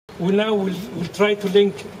we'll try to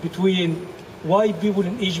link between why people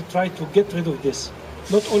in Egypt try to get rid of this.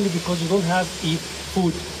 Not only because you don't have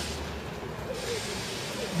food.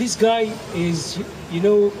 This guy is,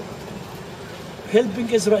 helping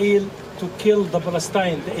Israel to kill the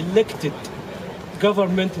Palestine, the elected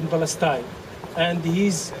government in Palestine. And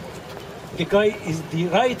the guy is the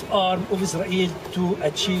right arm of Israel to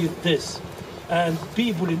achieve this. And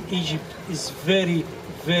people in Egypt is feeling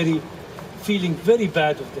very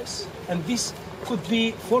bad of this. And this could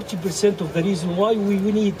be 40% of the reason why we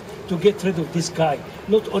need to get rid of this guy.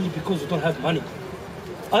 Not only because we don't have money.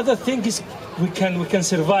 Other thing is we can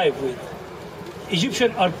survive with.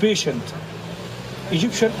 Egyptians are patient.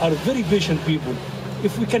 Egyptians are very patient people.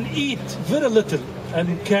 If we can eat very little and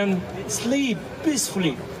we can sleep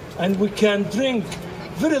peacefully and we can drink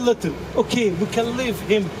very little, okay, we can leave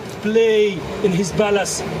him play in his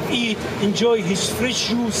palace, eat, enjoy his fresh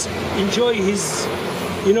juice, enjoy his,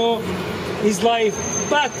 his life.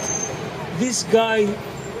 But this guy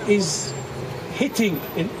is hitting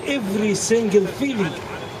in every single feeling.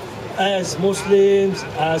 As Muslims,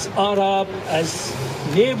 as Arab, as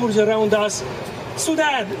neighbors around us,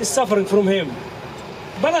 Sudan is suffering from him.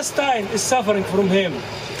 Palestine is suffering from him.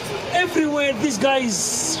 Everywhere this guy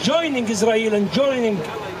is joining Israel and joining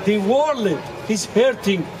the world, he's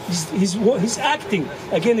hurting, he's acting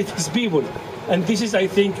against his people. And this is, I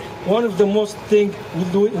think, one of the most things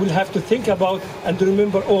we'll have to think about and to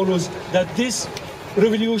remember always that this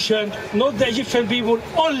revolution, not the Egyptian people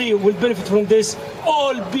only will benefit from this.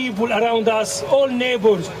 All people around us, all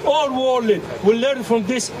neighbors, all world will learn from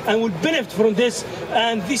this and will benefit from this.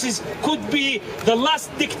 And this could be the last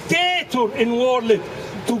dictator in world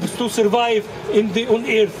to survive on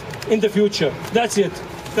earth in the future. That's it.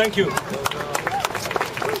 Thank you.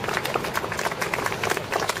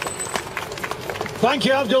 Thank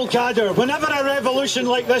you, Abdul Qadir. Whenever a revolution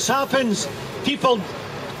like this happens, people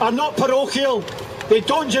are not parochial. They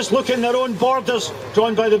don't just look in their own borders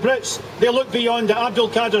drawn by the Brits. They look beyond it. Abdul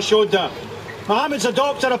Qadir showed that. Mohammed's a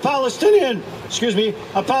doctor, a Palestinian,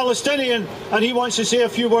 and he wants to say a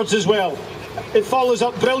few words as well. It follows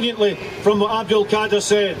up brilliantly from what Abdul Qadir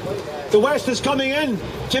said. The West is coming in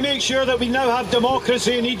to make sure that we now have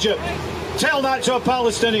democracy in Egypt. Tell that to a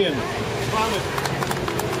Palestinian. Mohammed.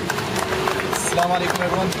 Assalamu alaikum,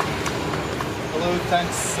 everyone. Hello,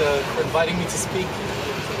 thanks for inviting me to speak.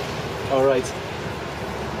 All right.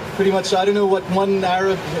 Pretty much, I don't know what one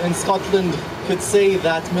Arab in Scotland could say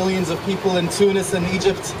that millions of people in Tunis and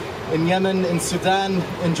Egypt, in Yemen, in Sudan,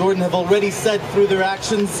 in Jordan have already said through their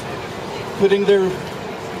actions, putting their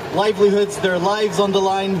livelihoods, their lives on the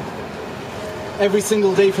line every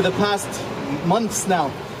single day for the past months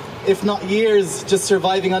now, if not years, just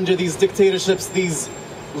surviving under these dictatorships, these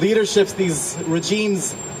leaderships, these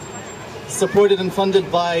regimes supported and funded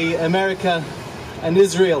by America and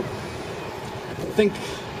Israel. I think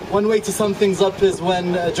one way to sum things up is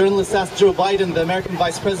when a journalist asked Joe Biden, the American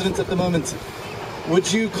vice president at the moment,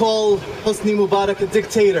 would you call Hosni Moubarak a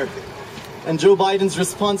dictator? And Joe Biden's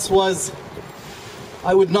response was,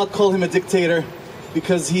 I would not call him a dictator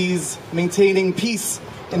because he's maintaining peace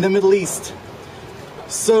in the Middle East.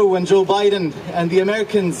 So when Joe Biden and the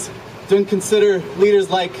Americans don't consider leaders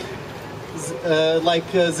like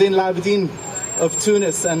Zain al-Abidin of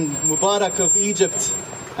Tunis and Moubarak of Egypt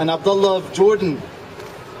and Abdullah of Jordan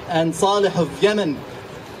and Saleh of Yemen,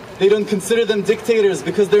 they don't consider them dictators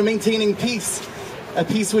because they're maintaining peace, a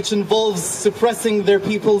peace which involves suppressing their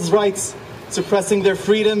people's rights, suppressing their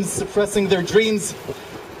freedoms, suppressing their dreams,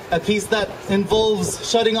 a peace that involves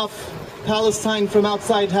shutting off Palestine from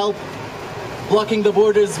outside help, blocking the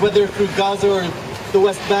borders, whether through Gaza or the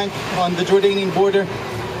West Bank on the Jordanian border,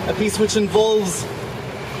 a peace which involves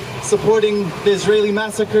supporting the Israeli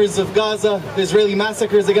massacres of Gaza, the Israeli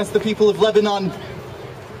massacres against the people of Lebanon.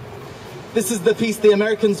 This is the peace the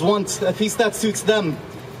Americans want, a peace that suits them.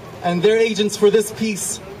 And their agents for this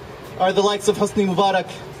peace are the likes of Hosni Moubarak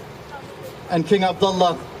and King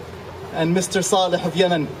Abdullah and Mr. Saleh of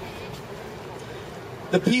Yemen.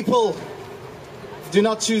 The people do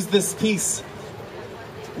not choose this peace.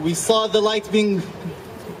 We saw the light being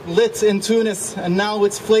lit in Tunis, and now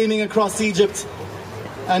it's flaming across Egypt.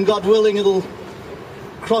 And God willing, it'll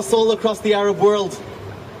cross all across the Arab world.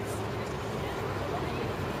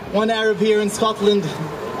 One Arab here in Scotland,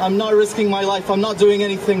 I'm not risking my life, I'm not doing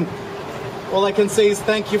anything. All I can say is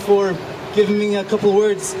thank you for giving me a couple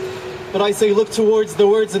words. But I say look towards the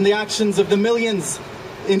words and the actions of the millions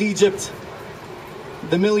in Egypt,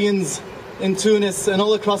 the millions in Tunis and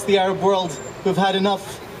all across the Arab world who've had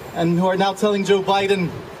enough and who are now telling Joe Biden,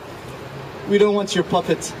 we don't want your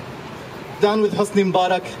puppet. Down with Hosni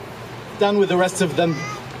Moubarak, down with the rest of them.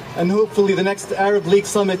 And hopefully the next Arab League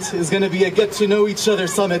summit is going to be a get to know each other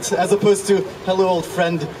summit as opposed to, hello old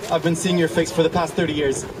friend, I've been seeing your face for the past 30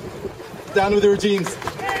 years. Down with the regimes.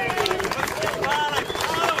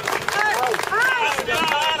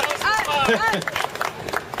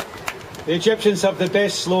 The Egyptians have the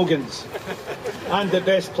best slogans and the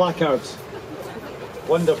best placards.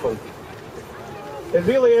 Wonderful. It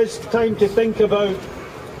really is time to think about,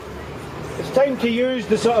 it's time to use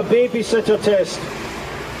the sort of babysitter test.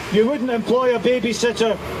 You wouldn't employ a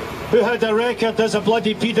babysitter who had a record as a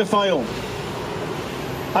bloody paedophile.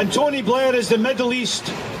 And Tony Blair is the Middle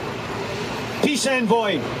East peace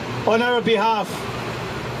envoy on our behalf.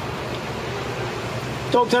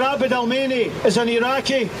 Dr. Abed Al-Maini is an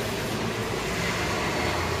Iraqi.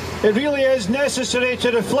 It really is necessary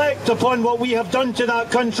to reflect upon what we have done to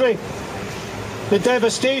that country. The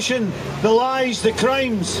devastation, the lies, the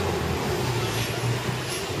crimes.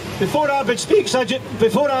 Before Abed speaks, I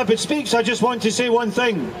just want to say one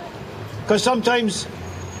thing, because sometimes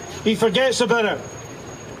he forgets about it.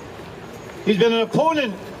 He's been an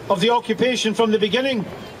opponent of the occupation from the beginning.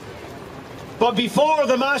 But before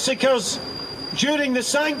the massacres, during the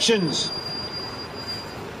sanctions,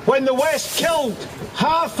 when the West killed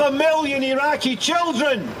 500,000 Iraqi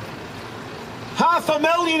children,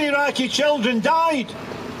 500,000 Iraqi children died,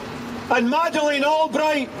 and Madeleine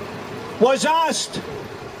Albright was asked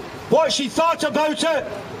what she thought about it.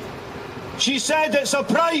 She said it's a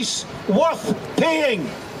price worth paying.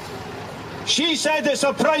 She said it's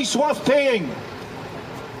a price worth paying.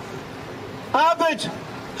 Abed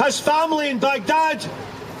has family in Baghdad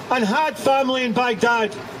and had family in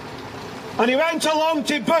Baghdad. And he went along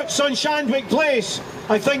to Boots on Shandwick Place.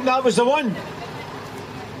 I think that was the one.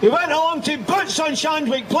 He went along to Boots on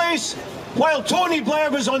Shandwick Place while Tony Blair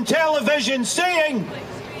was on television saying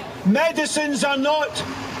medicines are not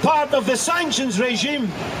part of the sanctions regime.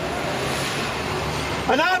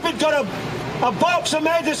 And Abed got a box of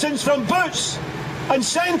medicines from Boots and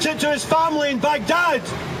sent it to his family in Baghdad.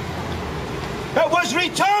 It was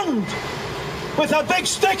returned with a big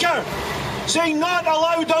sticker saying not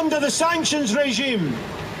allowed under the sanctions regime.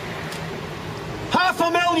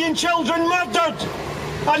 500,000 children murdered,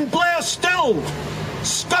 and Blair still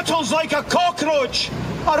scuttles like a cockroach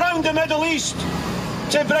around the Middle East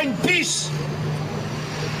to bring peace.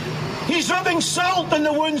 He's rubbing salt in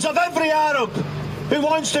the wounds of every Arab who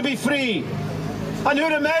wants to be free and who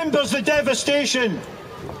remembers the devastation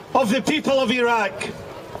of the people of Iraq.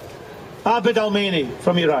 Abed Al-Maini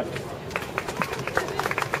from Iraq.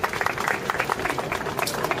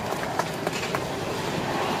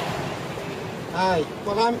 Hi.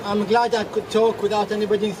 Well, I'm glad I could talk without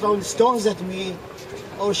anybody throwing stones at me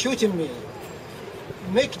or shooting me.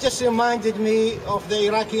 Mick just reminded me of the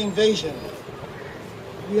Iraqi invasion.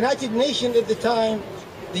 The United Nations at the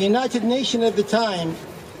time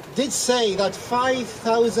did say that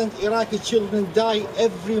 5,000 Iraqi children die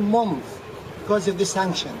every month because of the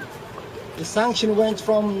sanction. The sanction went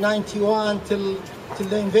from 91 till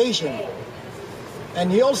the invasion.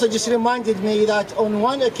 And he also just reminded me that on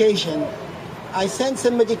one occasion, I sent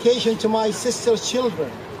some medication to my sister's children,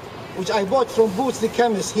 which I bought from Boots the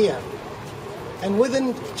chemist here. And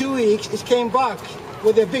within 2 weeks, it came back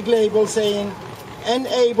with a big label saying,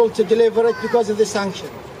 unable to deliver it because of the sanction.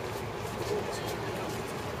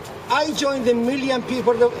 I joined the million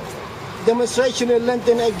people demonstration in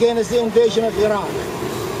London against the invasion of Iraq.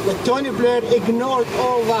 But Tony Blair ignored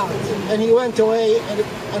all that, and he went away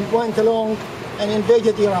and went along and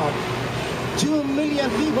invaded Iraq. 2 million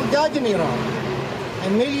people died in Iraq.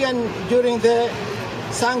 1 million during the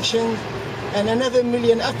sanction, and another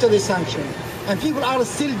million after the sanction. And people are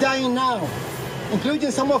still dying now, including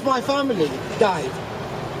some of my family died.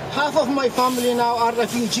 Half of my family now are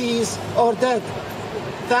refugees or dead,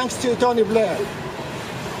 thanks to Tony Blair.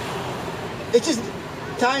 It is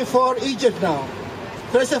time for Egypt now.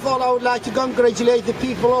 First of all, I would like to congratulate the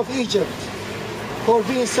people of Egypt for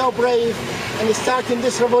being so brave and starting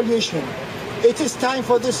this revolution. It is time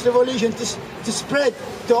for this revolution to spread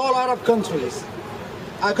to all Arab countries.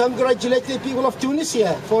 I congratulate the people of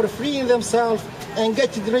Tunisia for freeing themselves and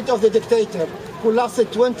getting rid of the dictator who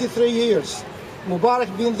lasted 23 years.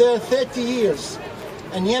 Moubarak been there 30 years.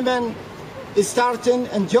 And Yemen is starting,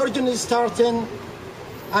 and Jordan is starting.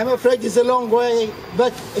 I'm afraid it's a long way,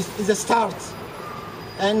 but it's a start.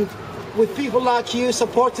 And with people like you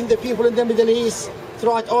supporting the people in the Middle East,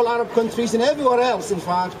 throughout all Arab countries and everywhere else, in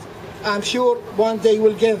fact, I'm sure one day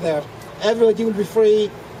we'll get there. Everybody will be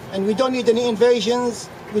free, and we don't need any invasions,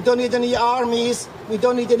 we don't need any armies, we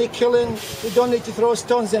don't need any killing, we don't need to throw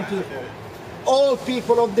stones at people. All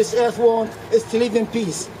people of this earth want is to live in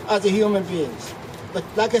peace as human beings. But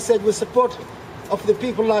like I said, with support of the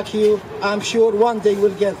people like you, I'm sure one day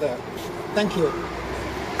we'll get there. Thank you.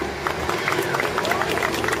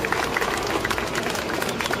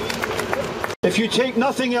 If you take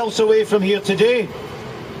nothing else away from here today,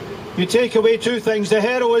 you take away two things: the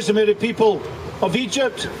heroism of the people of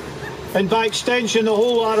Egypt, and by extension the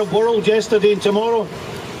whole Arab world yesterday and tomorrow.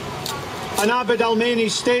 And Abd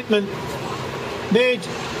al-Mani's statement made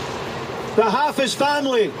that half his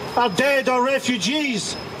family are dead or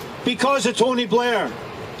refugees because of Tony Blair.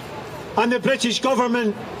 And the British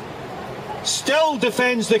government still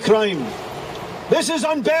defends the crime. This is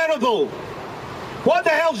unbearable. What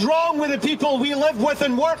the hell's wrong with the people we live with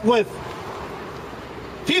and work with?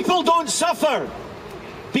 People don't suffer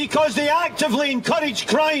because they actively encourage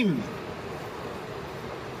crime.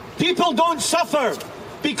 People don't suffer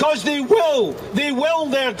because they will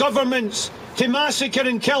their governments to massacre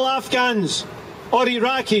and kill Afghans or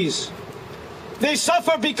Iraqis. They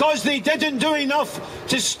suffer because they didn't do enough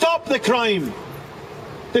to stop the crime.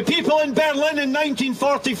 The people in Berlin in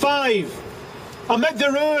 1945, amid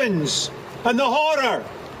the ruins and the horror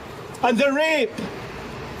and the rape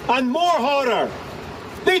and more horror,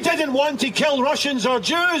 they didn't want to kill Russians or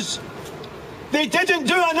Jews. They didn't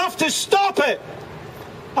do enough to stop it.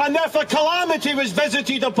 And therefore calamity was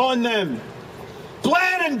visited upon them.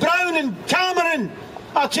 Blair and Brown and Cameron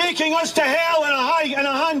are taking us to hell in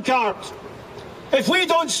a handcart. If we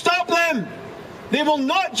don't stop them, they will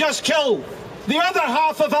not just kill the other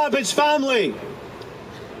half of Abid's family.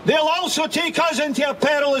 They'll also take us into a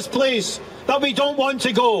perilous place that we don't want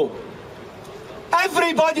to go.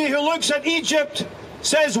 Everybody who looks at Egypt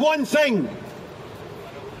says one thing: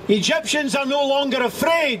 Egyptians are no longer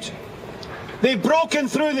afraid. They've broken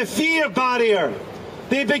through the fear barrier.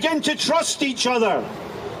 They begin to trust each other.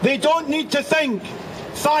 They don't need to think.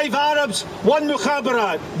 5 Arabs, 1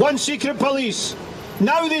 Mukhabarat, 1 secret police.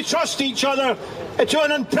 Now they trust each other to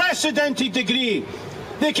an unprecedented degree.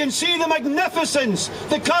 They can see the magnificence,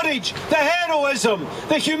 the courage, the heroism,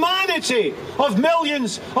 the humanity of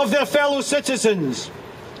millions of their fellow citizens.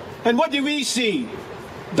 And what do we see?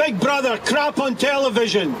 Big Brother crap on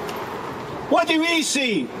television. What do we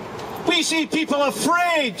see? We see people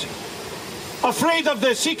afraid. Afraid of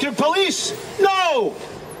the secret police? No!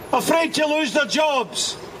 Afraid to lose their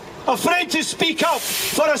jobs. Afraid to speak up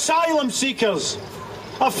for asylum seekers.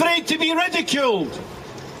 Afraid to be ridiculed.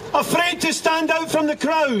 Afraid to stand out from the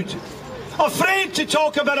crowd. Afraid to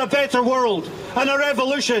talk about a better world and a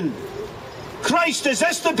revolution. Christ, is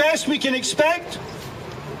this the best we can expect?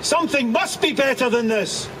 Something must be better than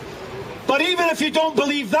this. But even if you don't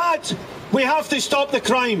believe that, we have to stop the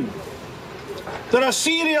crime. There are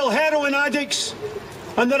serial heroin addicts,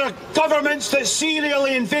 and there are governments that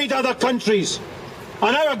serially invade other countries.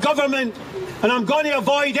 And our government, and I'm going to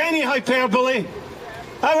avoid any hyperbole,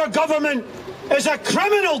 our government is a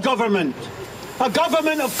criminal government, a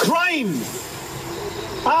government of crime.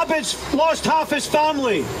 Abid's lost half his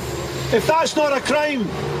family. If that's not a crime,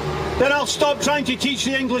 then I'll stop trying to teach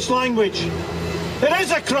the English language. It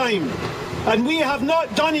is a crime, and we have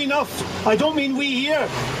not done enough. I don't mean we here.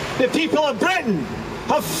 The people of Britain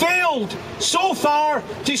have failed so far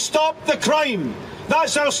to stop the crime.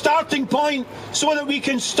 That's our starting point, so that we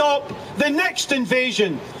can stop the next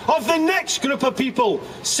invasion of the next group of people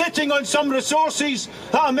sitting on some resources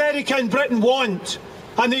that America and Britain want,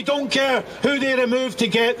 and they don't care who they remove to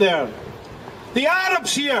get there. The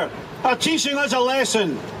Arabs here are teaching us a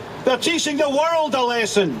lesson. They're teaching the world a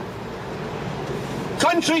lesson.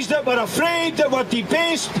 Countries that were afraid, that were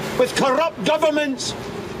debased with corrupt governments,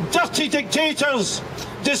 dirty dictators,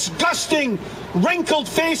 disgusting, wrinkled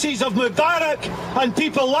faces of Moubarak and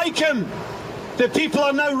people like him. The people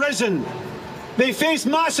are now risen. They face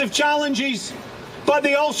massive challenges, but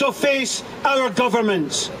they also face our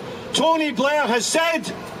governments. Tony Blair has said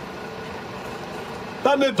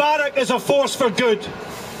that Moubarak is a force for good.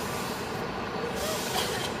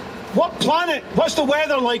 What planet? What's the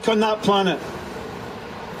weather like on that planet?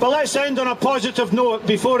 But let's end on a positive note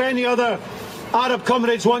before any other Arab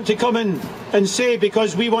comrades want to come in and say,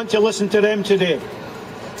 because we want to listen to them today.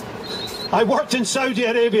 I worked in Saudi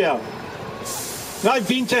Arabia. I've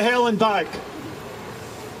been to hell and back.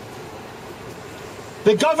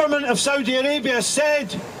 The government of Saudi Arabia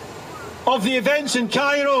said of the events in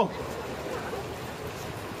Cairo,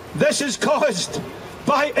 this is caused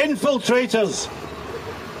by infiltrators.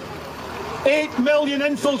 8 million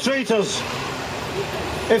infiltrators.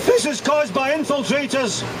 If this is caused by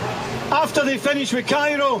infiltrators, after they finish with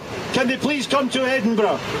Cairo, can they please come to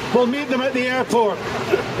Edinburgh? We'll meet them at the airport,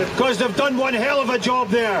 because they've done one hell of a job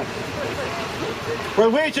there. We're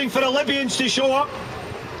waiting for the Libyans to show up.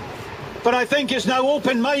 but I think it's now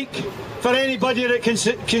open mic for anybody that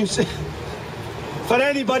for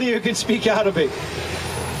anybody who can speak Arabic.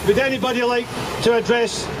 Would anybody like to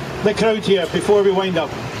address the crowd here before we wind up?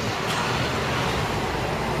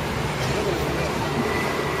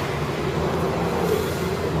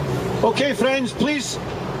 Okay, friends, please,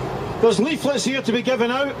 there's leaflets here to be given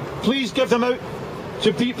out. Please give them out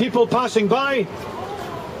to people passing by.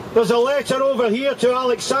 There's a letter over here to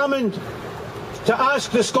Alex Salmond to ask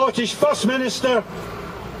the Scottish First Minister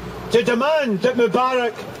to demand that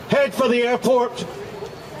Moubarak head for the airport,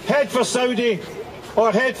 head for Saudi,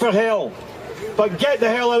 or head for hell. But get the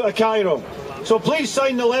hell out of Cairo. So please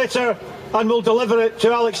sign the letter and we'll deliver it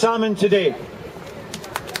to Alex Salmond today.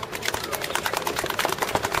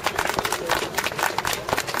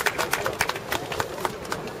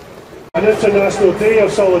 An international day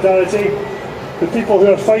of solidarity. The people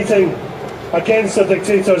who are fighting against the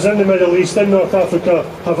dictators in the Middle East, in North Africa,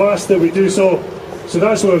 have asked that we do so. So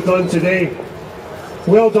that's what we've done today.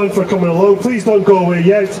 Well done for coming along. Please don't go away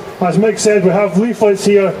yet. As Mick said, we have leaflets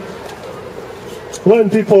here letting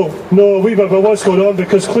people know a wee bit about what's going on,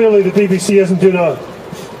 because clearly the BBC isn't doing a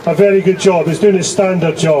very good job. It's doing its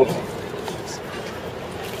standard job.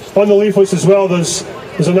 On the leaflets as well, there's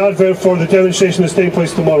an advert for the demonstration that's taking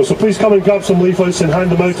place tomorrow. So please come and grab some leaflets and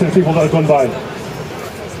hand them out to the people that have gone by.